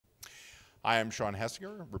Hi, I'm Sean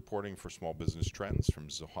Hessinger, reporting for Small Business Trends from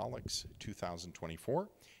Zoholics 2024. And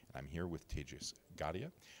I'm here with Tejas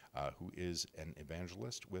Gadhia, who is an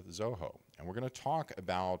evangelist with Zoho. And we're going to talk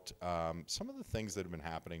about some of the things that have been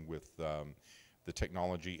happening with the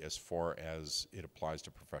technology as far as it applies to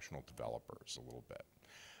professional developers a little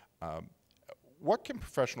bit. What can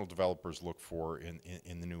professional developers look for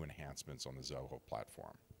in the new enhancements on the Zoho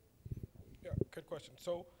platform? Yeah, good question.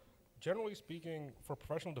 So generally speaking, for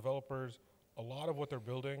professional developers, a lot of what they're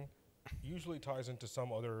building usually ties into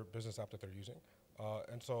some other business app that they're using.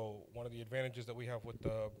 And so one of the advantages that we have with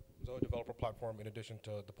the Zoho developer platform, in addition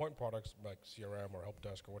to the point products like CRM or help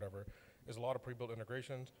desk or whatever, is a lot of pre-built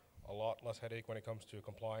integrations, a lot less headache when it comes to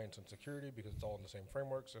compliance and security because it's all in the same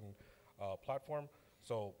frameworks and platform.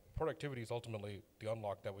 So productivity is ultimately the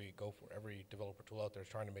unlock that we go for. Every developer tool out there is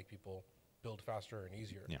trying to make people build faster and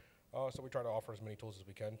easier. Yeah. So we try to offer as many tools as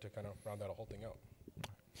we can to kind of round that whole thing out.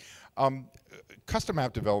 Custom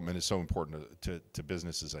app development is so important to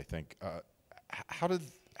businesses, I think. How do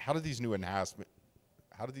these new enhancements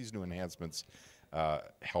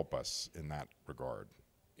help us in that regard?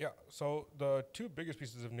 Yeah, so the two biggest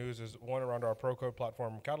pieces of news is one around our pro-code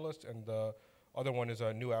platform Catalyst, and the other one is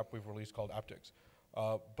a new app we've released called Aptics.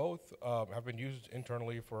 Both have been used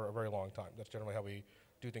internally for a very long time. That's generally how we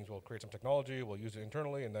do things. We'll create some technology, we'll use it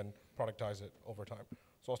internally, and then productize it over time.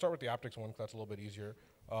 So I'll start with the Aptics one, because that's a little bit easier.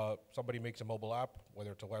 Somebody makes a mobile app,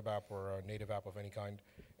 whether it's a web app or a native app of any kind,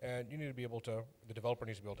 and you need to be able to, the developer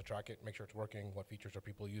needs to be able to track it, make sure it's working, what features are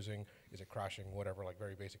people using, is it crashing, whatever, like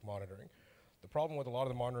very basic monitoring. The problem with a lot of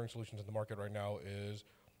the monitoring solutions in the market right now is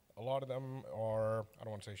a lot of them are, I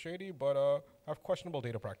don't want to say shady, but have questionable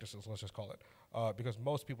data practices, let's just call it, because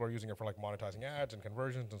most people are using it for like monetizing ads and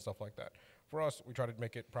conversions and stuff like that. For us, we try to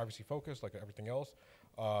make it privacy focused like everything else.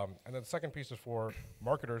 And then the second piece is for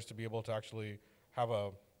marketers to be able to actually have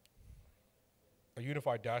a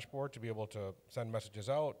unified dashboard to be able to send messages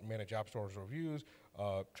out, manage app stores reviews,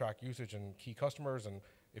 track usage and key customers, and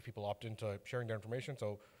if people opt into sharing their information.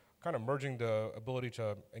 So kind of merging the ability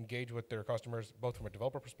to engage with their customers, both from a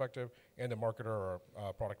developer perspective and a marketer or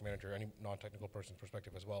product manager, any non-technical person's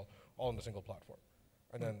perspective as well, all in the single platform.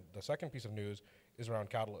 And then the second piece of news is around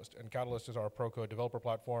Catalyst. And Catalyst is our pro-code developer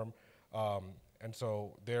platform. And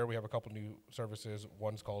so there we have a couple new services.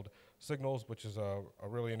 One's called Signals, which is a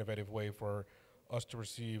really innovative way for us to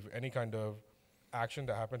receive any kind of action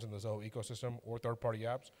that happens in the Zoho ecosystem or third-party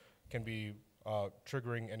apps can be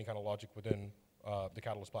triggering any kind of logic within the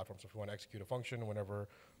Catalyst platform. So if you want to execute a function, whenever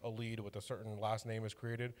a lead with a certain last name is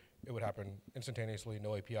created, it would happen instantaneously,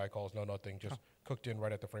 no API calls, no nothing, just cooked in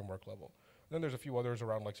right at the framework level. And then there's a few others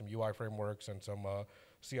around like some UI frameworks and some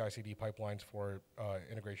CI/CD pipelines for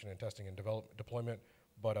integration and testing and deployment.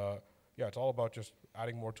 But yeah, it's all about just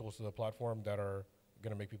adding more tools to the platform that are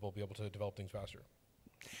going to make people be able to develop things faster.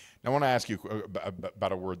 Now, I want to ask you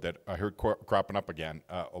about a word that I heard cropping up again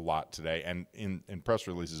a lot today, and in press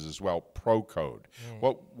releases as well, pro-code.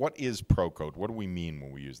 What is pro-code? What do we mean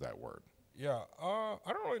when we use that word? Yeah, I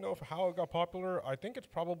don't really know how it got popular. I think it's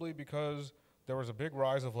probably because there was a big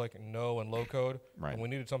rise of like no and low code, Right. and we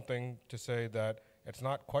needed something to say that it's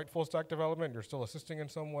not quite full stack development, you're still assisting in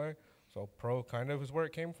some way. So pro kind of is where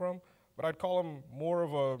it came from. But I'd call them more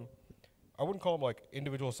of I wouldn't call them like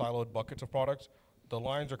individual siloed buckets of products. The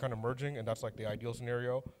lines are kind of merging, and that's like the ideal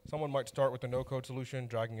scenario. Someone might start with a no-code solution,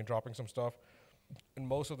 dragging and dropping some stuff, and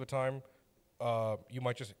most of the time, you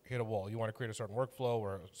might just hit a wall. You want to create a certain workflow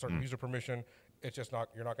or a certain user permission. It's just not,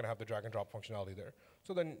 you're not going to have the drag and drop functionality there.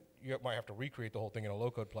 So then you might have to recreate the whole thing in a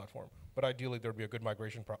low-code platform. But ideally, there'd be a good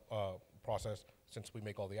migration process. Since we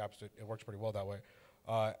make all the apps, it works pretty well that way.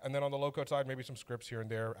 And then on the low-code side, maybe some scripts here and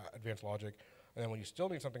there, advanced logic. And then when you still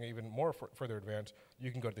need something even more further advanced, you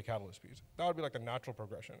can go to the Catalyst piece. That would be like the natural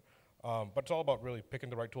progression. But it's all about really picking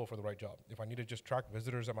the right tool for the right job. If I need to just track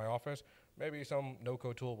visitors at my office, maybe some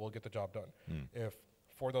no-code tool will get the job done. If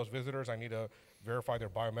for those visitors I need to verify their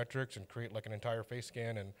biometrics and create like an entire face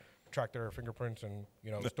scan and track their fingerprints and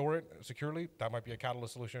store it securely, that might be a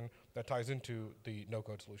Catalyst solution that ties into the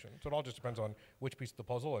no-code solution. So it all just depends on which piece of the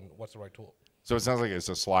puzzle and what's the right tool. So it sounds like it's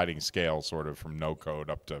a sliding scale, sort of from no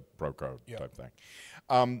code up to pro code type thing.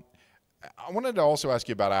 I wanted to also ask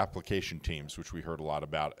you about application teams, which we heard a lot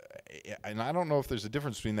about. And I don't know if there's a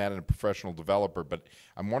difference between that and a professional developer, but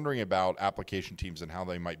I'm wondering about application teams and how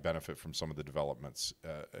they might benefit from some of the developments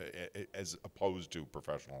as opposed to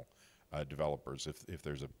professional developers, if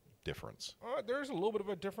there's a difference. There's a little bit of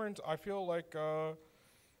a difference. I feel like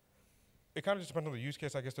it kind of just depends on the use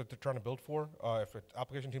case, I guess, that they're trying to build for. If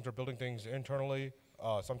application teams are building things internally,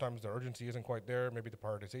 sometimes the urgency isn't quite there. Maybe the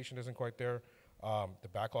prioritization isn't quite there. The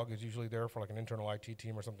backlog is usually there for like an internal IT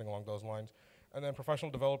team or something along those lines. And then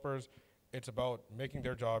professional developers, it's about making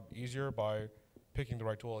their job easier by picking the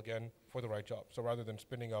right tool again for the right job. So rather than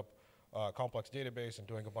spinning up a complex database and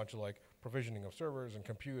doing a bunch of like provisioning of servers and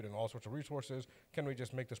compute and all sorts of resources, can we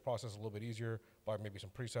just make this process a little bit easier by maybe some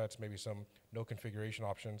presets, maybe some no configuration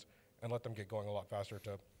options, and let them get going a lot faster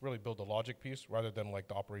to really build the logic piece rather than like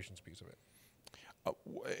the operations piece of it.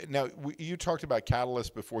 Now, you talked about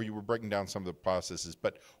Catalyst before. You were breaking down some of the processes,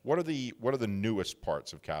 but what are the newest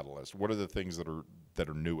parts of Catalyst? What are the things that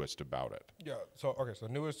are newest about it? Yeah. So the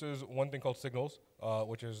newest is one thing called Signals,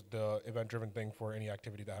 which is the event-driven thing for any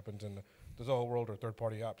activity that happens in the Zoho world or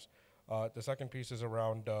third-party apps. The second piece is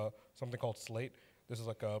around something called Slate. This is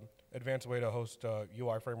like a advanced way to host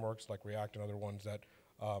UI frameworks like React and other ones that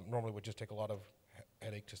normally would just take a lot of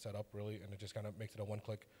headache to set up, really, and it just kind of makes it a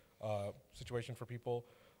one-click situation for people.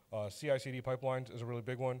 CI/CD pipelines is a really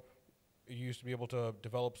big one. You used to be able to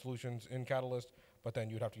develop solutions in Catalyst, but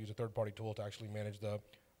then you'd have to use a third-party tool to actually manage the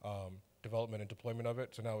development and deployment of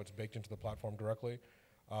it. So now it's baked into the platform directly.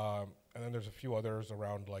 And then there's a few others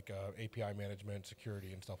around like API management,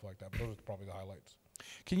 security, and stuff like that. But those are probably the highlights.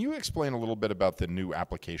 Can you explain a little bit about the new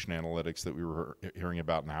application analytics that we were hearing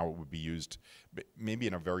about and how it would be used, maybe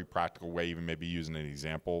in a very practical way, even maybe using an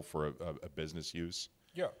example for a business use?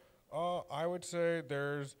 Yeah. I would say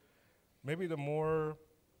there's maybe the more...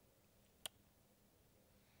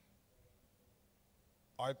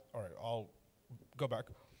 all right, I'll go back.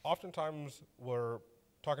 Oftentimes, we're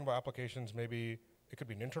talking about applications, maybe it could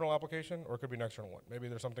be an internal application or it could be an external one. Maybe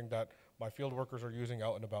there's something that my field workers are using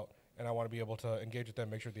out and about, and I want to be able to engage with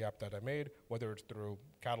them, make sure the app that I made, whether it's through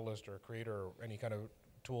Catalyst or Creator or any kind of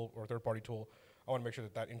tool or third-party tool, I want to make sure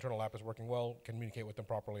that that internal app is working well, communicate with them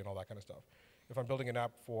properly, and all that kind of stuff. If I'm building an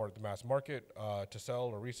app for the mass market to sell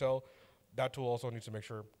or resell, that tool also needs to make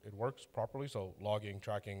sure it works properly, so logging,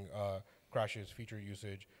 tracking, crashes, feature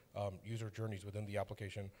usage, user journeys within the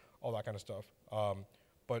application, all that kind of stuff.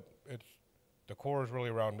 But the core is really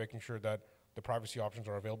around making sure that the privacy options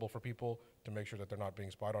are available for people to make sure that they're not being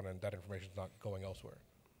spied on and that information is not going elsewhere.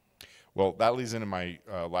 Well, that leads into my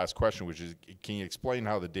last question, which is, can you explain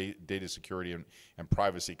how the data security and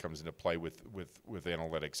privacy comes into play with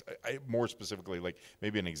analytics? More specifically, like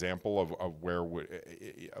maybe an example of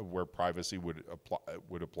where privacy would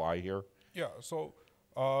apply here. Yeah. So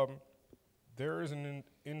there is an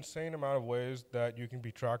insane amount of ways that you can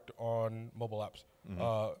be tracked on mobile apps.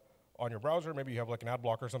 Mm-hmm. On your browser, maybe you have like an ad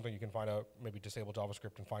blocker or something. You can find maybe disable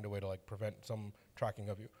JavaScript and find a way to like prevent some tracking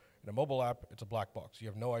of you. In a mobile app, it's a black box. You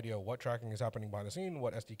have no idea what tracking is happening behind the scene,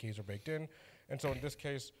 what SDKs are baked in. And so in this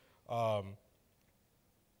case,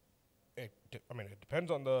 it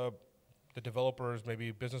depends on the developer's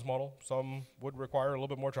maybe business model. Some would require a little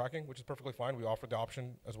bit more tracking, which is perfectly fine. We offer the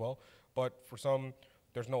option as well. But for some,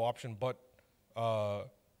 there's no option but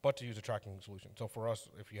to use a tracking solution. So for us,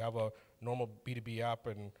 if you have a normal B2B app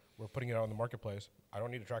and we're putting it out in the marketplace, I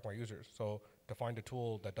don't need to track my users. So to find a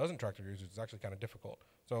tool that doesn't track their users is actually kind of difficult.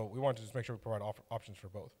 So we want to just make sure we provide options for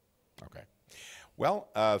both. Okay. Well,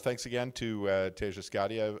 thanks again to Tejas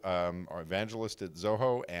Gadhia, our evangelist at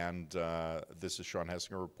Zoho, and this is Sean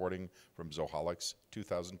Hessinger reporting from Zoholics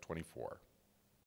 2024.